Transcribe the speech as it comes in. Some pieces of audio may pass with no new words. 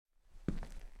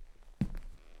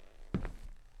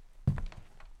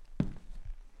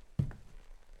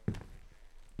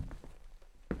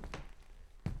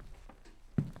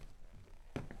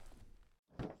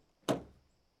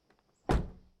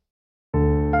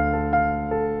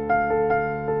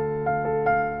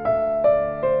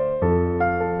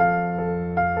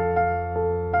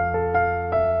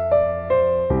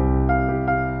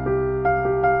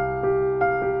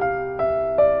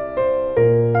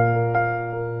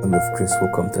And of grace,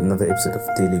 welcome to another episode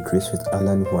of Daily Grace with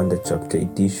Alan, Wonder Chapter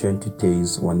Edition.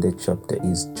 Today's Wonder Chapter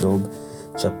is Job,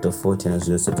 chapter 14. As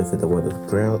we start off with the word of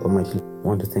prayer, Almighty, I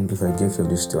want to thank you for your gift of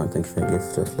this day, and thank you for your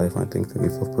gift of life, and thank you for your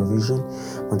gift of provision.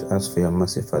 I want to ask for your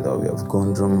mercy, Father. We have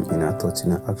gone wrong in our thoughts,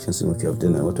 in our actions, in what we have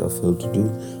done and what we have failed to do.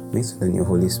 May send your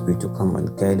Holy Spirit to come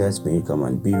and guide us. May you come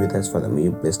and be with us, Father. May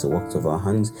you bless the works of our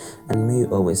hands, and may you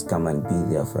always come and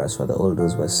be there for us, Father. All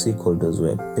those who are sick, all those who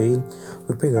are pain,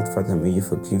 we pray that, Father, may you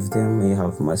forgive them, may you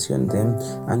have mercy on them,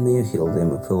 and may you heal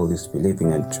them. We pray all this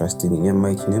believing and trusting in your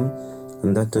mighty name,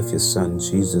 and that of your Son,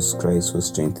 Jesus Christ, who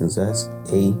strengthens us.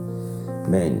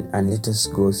 Amen. And let us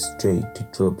go straight to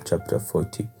Job chapter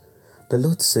 40. The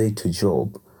Lord said to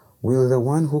Job, "Will the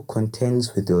one who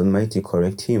contends with the Almighty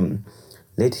correct him?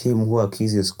 Let him who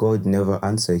accuses God never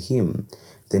answer him."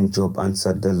 Then Job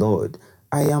answered the Lord,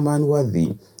 "I am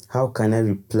unworthy. How can I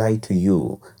reply to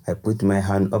you? I put my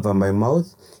hand over my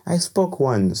mouth. I spoke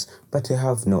once, but I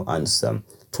have no answer.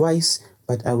 Twice,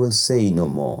 but I will say no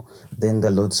more." Then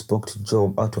the Lord spoke to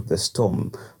Job out of the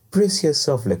storm. "Brace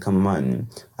yourself like a man.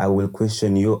 I will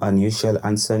question you, and you shall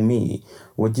answer me.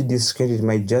 Would you discredit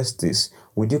my justice?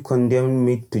 Would you condemn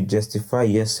me to justify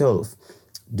yourself?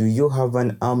 Do you have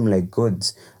an arm like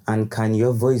God's, and can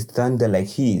your voice thunder like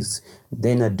his?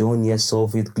 Then adorn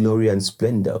yourself with glory and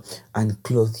splendor, and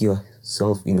clothe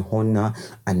yourself in honor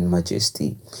and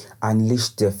majesty. Unleash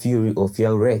the fury of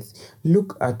your wrath.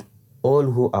 Look at all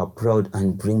who are proud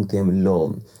and bring them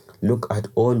low. Look at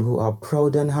all who are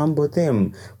proud and humble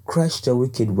them. Crush the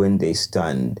wicked when they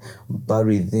stand.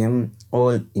 Bury them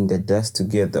all in the dust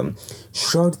together.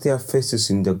 Shroud their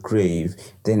faces in the grave.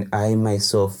 Then I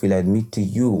myself will admit to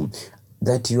you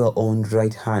that your own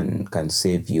right hand can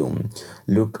save you.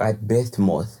 Look at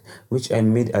Bethmoth, which I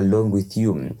made along with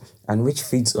you, and which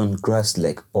feeds on grass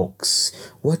like ox.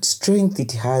 What strength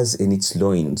it has in its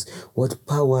loins, what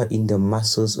power in the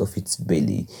muscles of its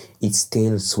belly. Its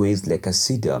tail sways like a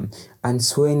cedar, and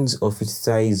swans of its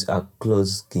thighs are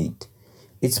close-knit.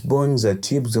 Its bones are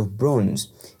tubes of bronze,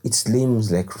 its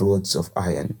limbs like rods of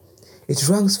iron. It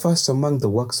ranks first among the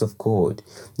works of God,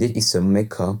 yet its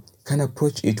maker can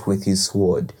approach it with his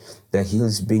sword, the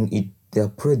hills being it their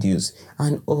produce,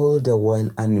 and all the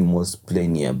wild animals play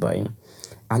nearby.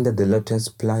 Under the lotus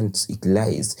plants it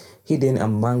lies, hidden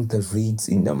among the reeds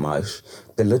in the marsh.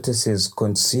 The lotuses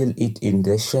conceal it in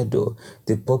the shadow,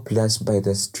 the poplars by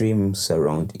the stream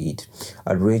surround it.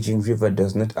 A raging river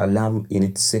does not alarm in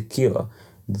its secure,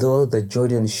 though the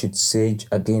Jordan should surge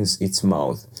against its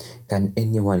mouth. Can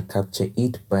anyone capture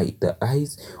it by the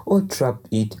eyes, or trap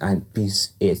it and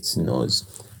pierce its nose?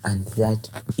 And that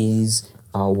is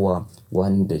our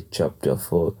wonder chapter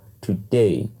for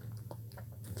today.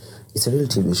 It's a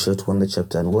relatively short wonder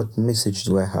chapter, and what message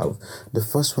do I have? The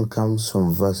first one comes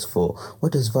from verse 4.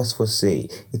 What does verse 4 say?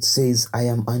 It says, "I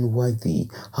am unworthy.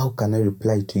 How can I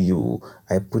reply to you?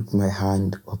 I put my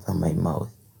hand over my mouth."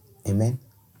 Amen.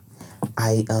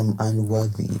 I am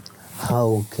unworthy.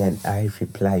 How can I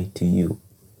reply to you?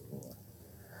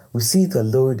 We see the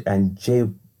Lord and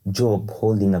Job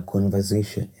holding a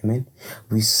conversation. Amen.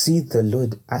 We see the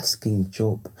Lord asking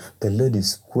Job. The Lord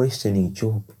is questioning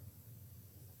Job.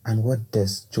 And what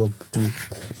does Job do?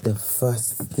 The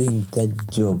first thing that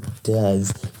Job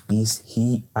does is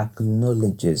he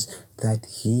acknowledges that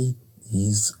he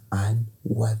is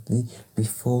unworthy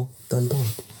before the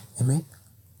Lord. Amen.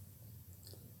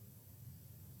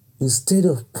 Instead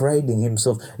of priding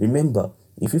himself, remember,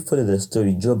 if you follow the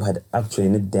story, Job had actually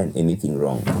not done anything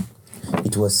wrong.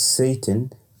 It was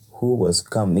Satan who was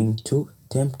coming to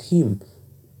tempt him.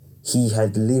 He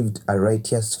had lived a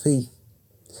righteous faith.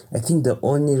 I think the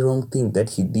only wrong thing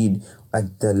that he did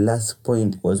at the last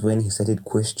point was when he started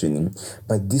questioning.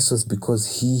 But this was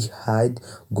because he had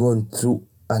gone through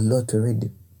a lot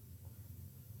already.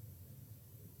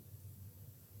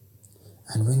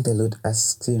 And when the Lord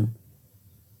asks him,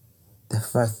 the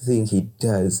first thing he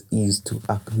does is to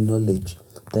acknowledge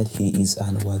that he is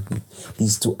unworthy,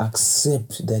 is to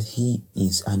accept that he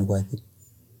is unworthy.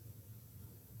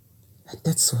 And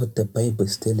that's what the Bible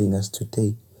is telling us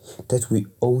today, that we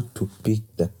ought to pick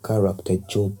the character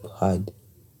Job had.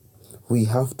 We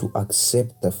have to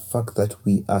accept the fact that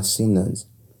we are sinners.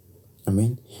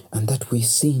 Amen. And that we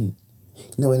sin.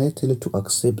 Now, when I tell you to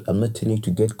accept, I'm not telling you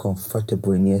to get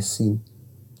comfortable in your sin.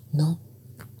 No.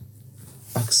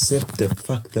 Accept the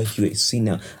fact that you're a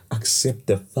sinner. Accept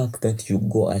the fact that you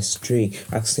go astray.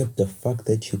 Accept the fact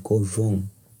that you go wrong.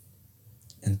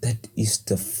 And that is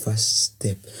the first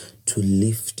step to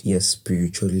lift your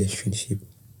spiritual relationship.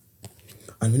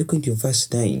 And when you go into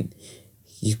verse 9,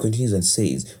 he continues and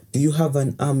says, Do you have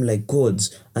an arm like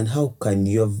God's? And can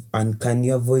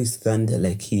your voice thunder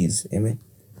like His? Amen.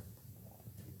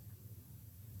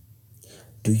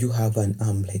 Do you have an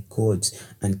arm like God's?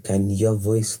 And can your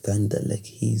voice thunder like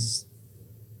His?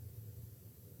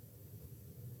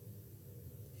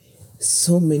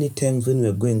 So many times when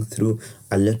we're going through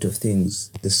a lot of things,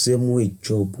 the same way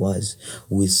Job was,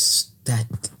 we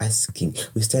start asking,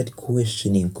 we start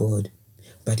questioning God.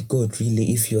 But God,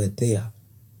 really, if you are there,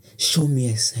 show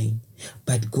me a sign.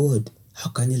 But God,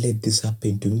 how can you let this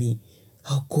happen to me?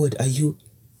 How, God, are you?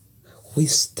 We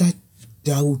start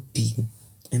doubting.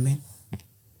 Amen.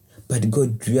 But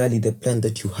God, really, the plan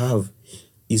that you have,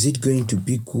 is it going to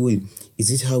be good?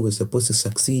 Is it how we're supposed to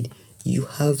succeed? You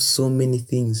have so many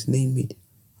things, name it.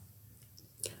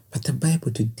 But the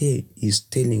Bible today is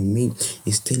telling you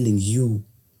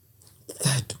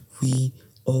that we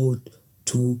ought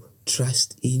to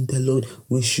trust in the Lord.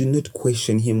 We should not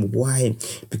question Him. Why?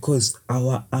 Because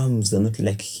our arms are not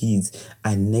like His,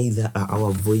 and neither are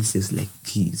our voices like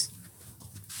His.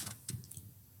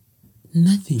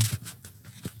 Nothing.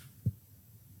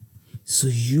 So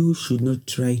you should not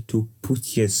try to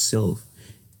put yourself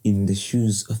in the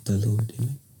shoes of the Lord.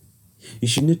 Amen. You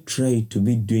should not try to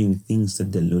be doing things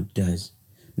that the Lord does.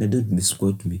 Now, don't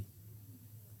misquote me.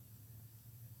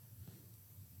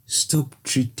 Stop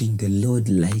treating the Lord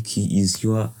like He is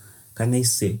your, can I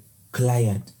say,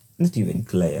 client. Not even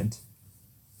client.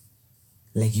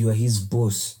 Like you are His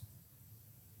boss.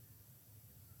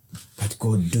 But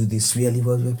God, do this really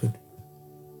well.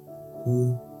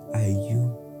 Who are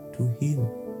you to Him?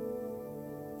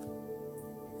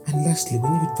 And lastly,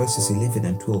 when you read verses 11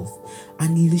 and 12,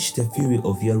 unleash the fury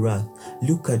of your wrath.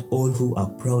 Look at all who are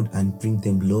proud and bring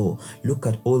them low. Look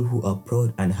at all who are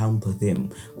proud and humble them.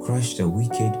 Crush the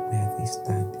wicked where they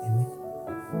stand. Amen.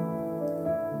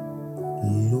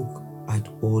 Look at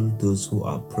all those who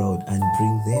are proud and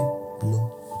bring them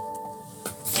low.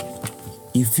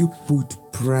 If you put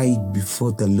pride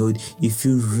before the Lord, if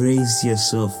you raise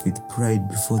yourself with pride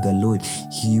before the Lord,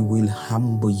 He will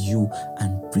humble you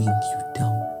and bring you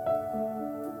down.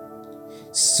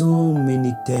 So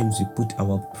many times we put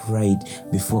our pride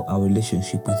before our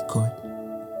relationship with God.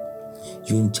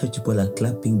 You're in church, people are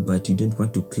clapping, but you don't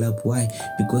want to clap. Why?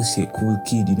 Because you're a cool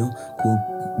kid, Cool.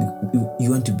 You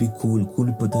want to be cool. Cool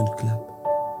people don't clap.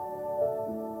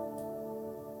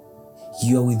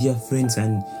 You are with your friends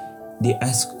and they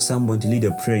ask someone to lead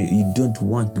a prayer. You don't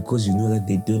want because you know that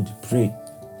they don't pray.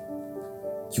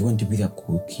 You want to be that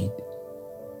cool kid.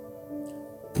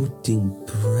 Putting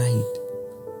pride.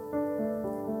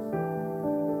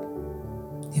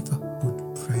 Never put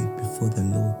pride before the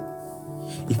Lord.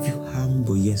 If you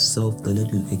humble yourself, the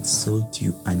Lord will exalt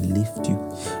you and lift you.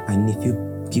 And if you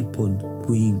keep on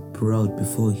being proud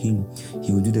before Him,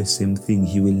 He will do the same thing.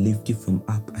 He will lift you from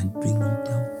up and bring you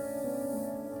down.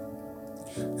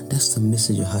 And that's the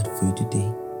message I had for you today.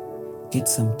 Get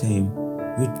some time.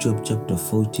 Read Job chapter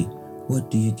 40. What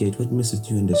do you get? What message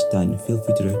do you understand? Feel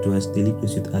free to write to us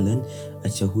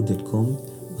dailygracewithalan@yahoo.com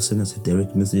or send us a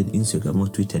direct message on Instagram or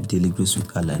Twitter at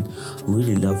dailygracewithalan. We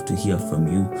really love to hear from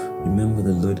you. Remember,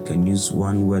 the Lord can use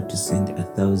one word to send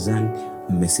 1,000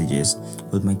 messages.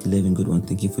 Lord, mighty living God, I want to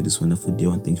thank you for this wonderful day. I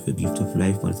want to thank you for the gift of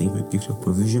life. I want to thank you for the gift of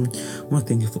provision. I want to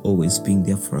thank you for always being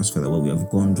there for us, Father, where we have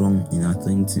gone wrong in our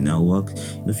things, in our work.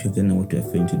 If you've done what we are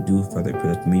failing to do, Father, I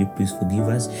pray that may you please forgive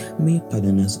us, may you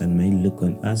pardon us, and may you look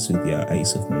on us with your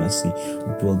eyes of mercy.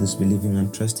 We do all this believing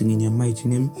and trusting in your mighty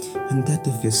name and that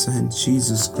of your Son,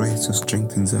 Jesus Christ, who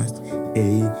strengthens us.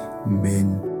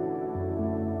 Amen.